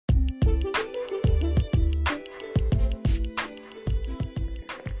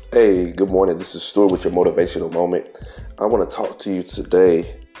Hey, good morning. This is Stuart with your motivational moment. I want to talk to you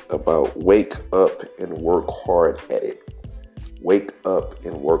today about wake up and work hard at it. Wake up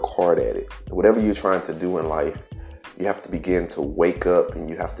and work hard at it. Whatever you're trying to do in life, you have to begin to wake up and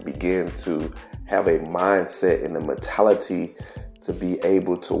you have to begin to have a mindset and a mentality to be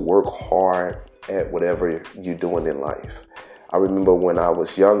able to work hard at whatever you're doing in life. I remember when I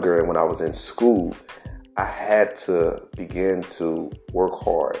was younger and when I was in school, I had to begin to work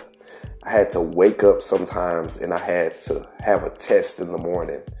hard. I had to wake up sometimes and I had to have a test in the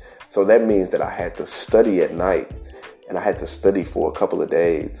morning. So that means that I had to study at night and I had to study for a couple of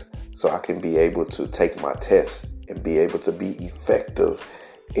days so I can be able to take my test and be able to be effective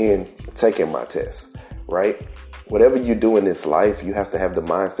in taking my test, right? Whatever you do in this life, you have to have the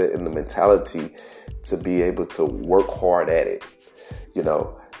mindset and the mentality to be able to work hard at it.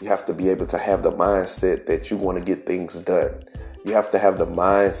 You have to be able to have the mindset that you want to get things done. You have to have the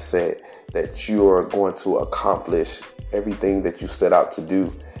mindset that you are going to accomplish everything that you set out to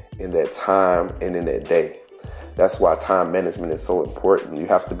do in that time and in that day. That's why time management is so important. You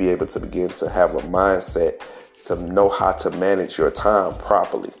have to be able to begin to have a mindset to know how to manage your time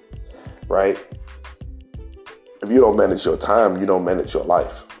properly, right? If you don't manage your time, you don't manage your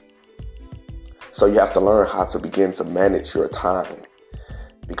life. So you have to learn how to begin to manage your time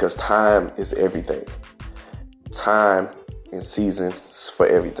because time is everything. Time and seasons for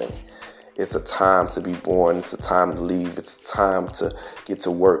everything. It's a time to be born. It's a time to leave. It's a time to get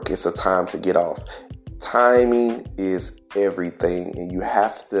to work. It's a time to get off. Timing is everything. And you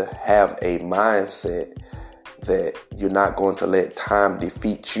have to have a mindset that you're not going to let time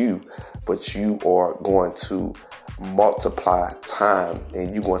defeat you, but you are going to multiply time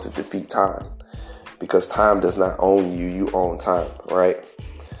and you're going to defeat time because time does not own you. You own time, right?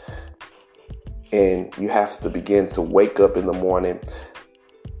 And you have to begin to wake up in the morning.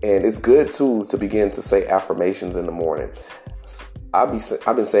 And it's good, too, to begin to say affirmations in the morning. I've been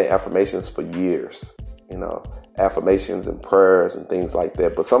saying affirmations for years, affirmations and prayers and things like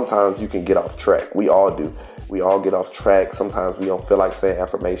that. But sometimes you can get off track. We all do. We all get off track. Sometimes we don't feel like saying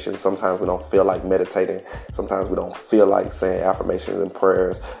affirmations. Sometimes we don't feel like meditating. Sometimes we don't feel like saying affirmations and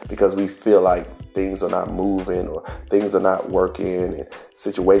prayers because we feel like things are not moving or things are not working and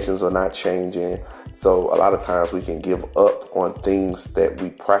situations are not changing. So a lot of times we can give up on things that we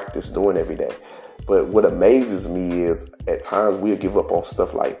practice doing every day. But what amazes me is at times we'll give up on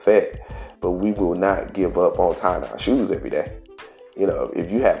stuff like that, but we will not give up on tying our shoes every day.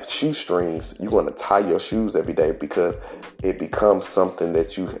 If you have shoestrings, you're going to tie your shoes every day because it becomes something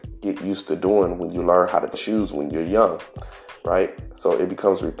that you get used to doing when you learn how to tie shoes when you're young, right? So it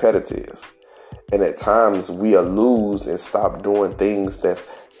becomes repetitive. And at times we'll lose and stop doing things that's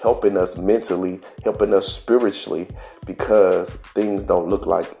helping us mentally, helping us spiritually because things don't look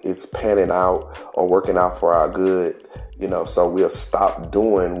like it's panning out or working out for our good, so we'll stop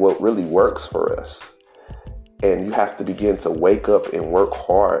doing what really works for us. And you have to begin to wake up and work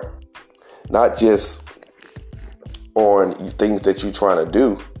hard, not just on things that you're trying to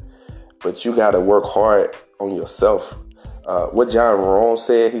do, but you got to work hard on yourself. What John Rohn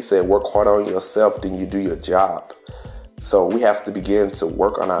said, he said, work hard on yourself, then you do your job. So we have to begin to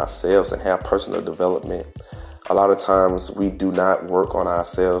work on ourselves and have personal development. A lot of times we do not work on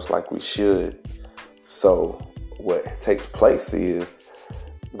ourselves like we should. So what takes place is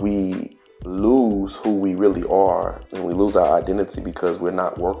we lose who we really are and we lose our identity because we're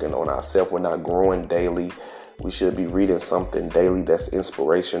not working on ourselves. We're not growing daily. We should be reading something daily that's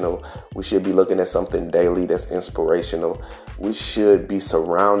inspirational. We should be looking at something daily that's inspirational. We should be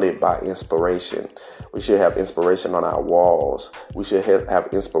surrounded by inspiration. We should have inspiration on our walls. We should have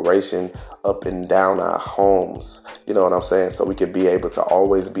inspiration up and down our homes. You know what I'm saying? So we can be able to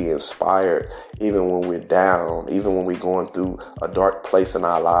always be inspired even when we're down, even when we're going through a dark place in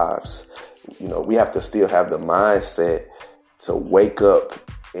our lives. We have to still have the mindset to wake up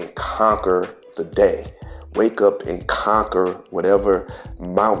and conquer the day. Wake up and conquer whatever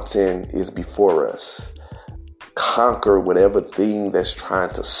mountain is before us. Conquer whatever thing that's trying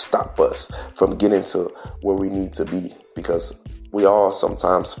to stop us from getting to where we need to be. Because we all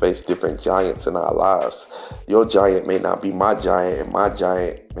sometimes face different giants in our lives. Your giant may not be my giant, and my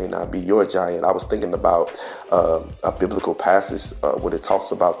giant may not be your giant. I was thinking about a biblical passage where it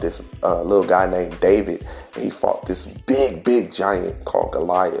talks about this little guy named David, and he fought this big giant called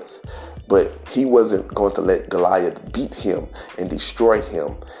Goliath. But he wasn't going to let Goliath beat him and destroy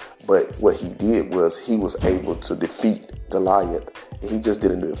him. But what he did was he was able to defeat Goliath. And he just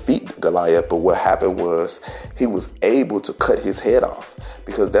didn't defeat Goliath, but what happened was he was able to cut his head off,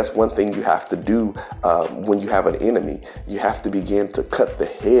 because that's one thing you have to do when you have an enemy. You have to begin to cut the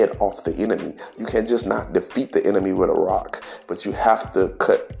head off the enemy. You can't just not defeat the enemy with a rock, but you have to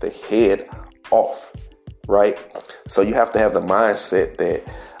cut the head off, right? So you have to have the mindset that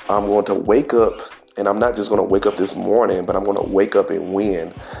I'm going to wake up. And I'm not just going to wake up this morning, but I'm going to wake up and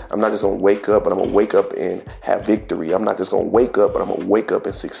win. I'm not just going to wake up, but I'm going to wake up and have victory. I'm not just going to wake up, but I'm going to wake up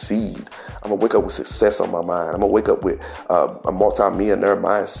and succeed. I'm going to wake up with success on my mind. I'm going to wake up with a multi-millionaire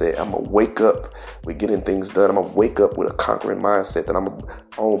mindset. I'm going to wake up with getting things done. I'm going to wake up with a conquering mindset that I'm going to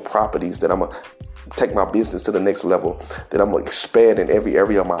own properties, that I'm going to take my business to the next level, that I'm going to expand in every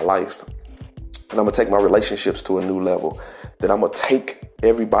area of my life. And I'm going to take my relationships to a new level, that I'm going to take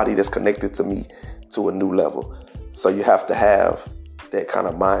everybody that's connected to me to a new level. So you have to have that kind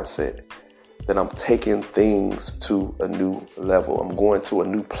of mindset that I'm taking things to a new level. I'm going to a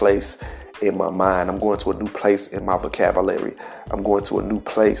new place in my mind. I'm going to a new place in my vocabulary. I'm going to a new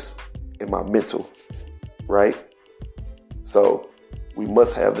place in my mental, right? So we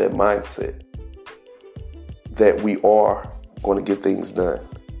must have that mindset that we are going to get things done,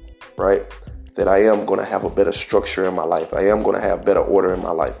 right? That I am going to have a better structure in my life. I am going to have better order in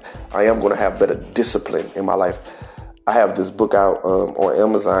my life. I am going to have better discipline in my life. I have this book out on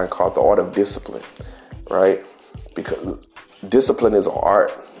Amazon called The Art of Discipline, right? Because discipline is an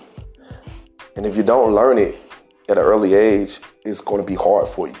art. And if you don't learn it at an early age, it's going to be hard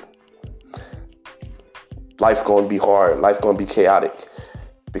for you. Life's going to be hard. Life's going to be chaotic,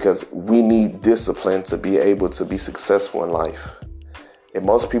 because we need discipline to be able to be successful in life. And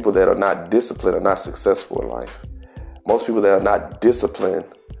most people that are not disciplined are not successful in life. Most people that are not disciplined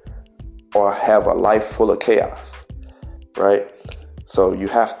or have a life full of chaos, right? So you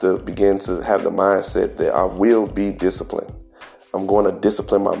have to begin to have the mindset that I will be disciplined. I'm going to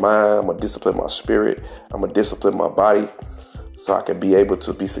discipline my mind. I'm going to discipline my spirit. I'm going to discipline my body so I can be able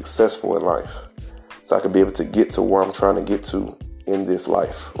to be successful in life. So I can be able to get to where I'm trying to get to in this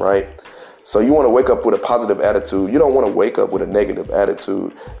life, right? So you want to wake up with a positive attitude. You don't want to wake up with a negative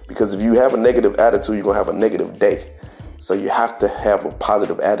attitude, because if you have a negative attitude, you're going to have a negative day. So you have to have a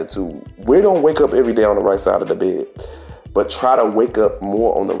positive attitude. We don't wake up every day on the right side of the bed, but try to wake up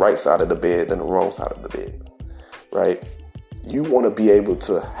more on the right side of the bed than the wrong side of the bed, right? You want to be able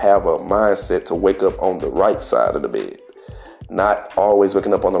to have a mindset to wake up on the right side of the bed. Not always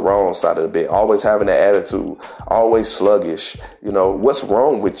waking up on the wrong side of the bed, always having that attitude, always sluggish. You know, what's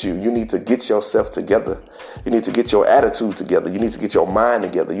wrong with you? You need to get yourself together. You need to get your attitude together. You need to get your mind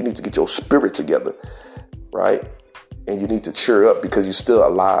together. You need to get your spirit together, right? And you need to cheer up because you're still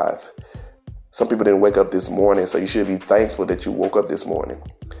alive. Some people didn't wake up this morning, so you should be thankful that you woke up this morning.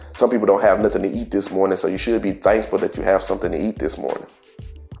 Some people don't have nothing to eat this morning, so you should be thankful that you have something to eat this morning.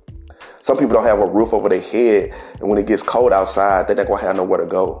 Some people don't have a roof over their head, and when it gets cold outside, they're not going to have nowhere to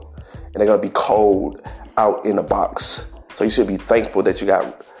go. And they're going to be cold out in a box. So you should be thankful that you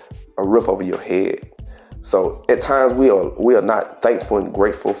got a roof over your head. So at times we are not thankful and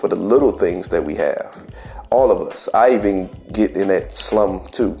grateful for the little things that we have. All of us. I even get in that slum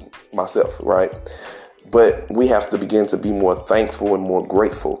too, myself, right? But we have to begin to be more thankful and more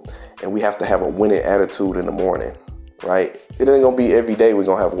grateful. And we have to have a winning attitude in the morning. Right? It ain't going to be every day we're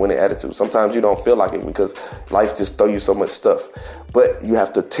going to have a winning attitude. Sometimes you don't feel like it because life just throw you so much stuff. But you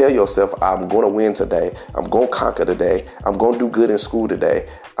have to tell yourself, I'm going to win today. I'm going to conquer today. I'm going to do good in school today.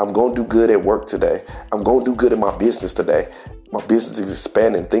 I'm going to do good at work today. I'm going to do good in my business today. My business is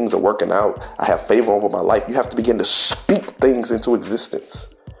expanding. Things are working out. I have favor over my life. You have to begin to speak things into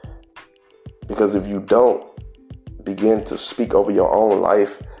existence. Because if you don't begin to speak over your own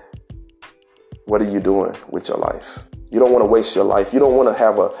life, what are you doing with your life? You don't want to waste your life. You don't want to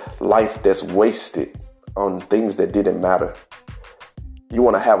have a life that's wasted on things that didn't matter. You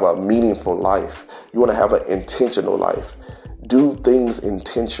want to have a meaningful life. You want to have an intentional life. Do things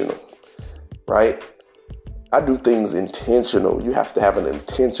intentional, right? I do things intentional. You have to have an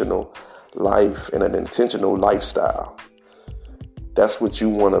intentional life and an intentional lifestyle. That's what you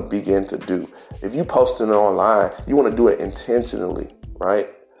want to begin to do. If you posting it online, you want to do it intentionally, right?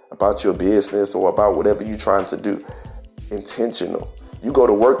 About your business or about whatever you're trying to do. Intentional. You go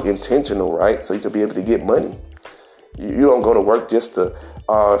to work intentional, right? So you can be able to get money. You don't go to work just to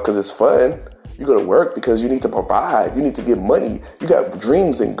because it's fun. You go to work because you need to provide. You need to get money. You got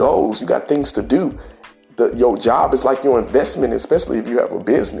dreams and goals. You got things to do. Your job is like your investment, especially if you have a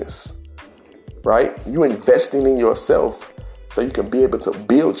business, right? You're investing in yourself so you can be able to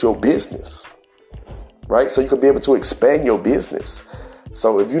build your business, right? So you can be able to expand your business.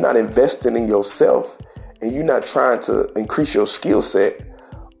 So if you're not investing in yourself and you're not trying to increase your skill set,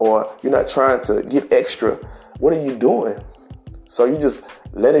 or you're not trying to get extra, what are you doing? So you just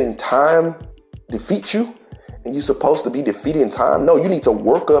letting time defeat you, and you're supposed to be defeating time? No, you need to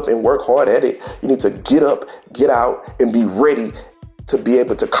work up and work hard at it. You need to get up, get out, and be ready to be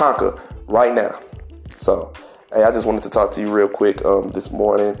able to conquer right now. So, hey, I just wanted to talk to you real quick this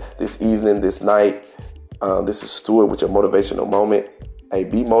morning, this evening, this night. This is Stuart with your motivational moment. Hey,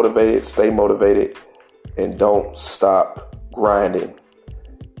 be motivated, stay motivated, and don't stop grinding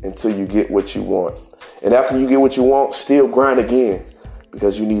until you get what you want. And after you get what you want, still grind again,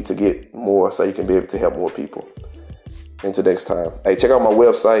 because you need to get more so you can be able to help more people. Until next time. Hey, check out my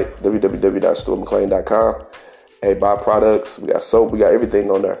website, www.stuartmcclain.com. Hey, buy products. We got soap. We got everything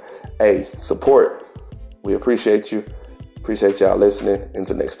on there. Hey, support. We appreciate you. Appreciate y'all listening.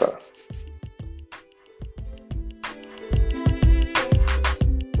 Until next time.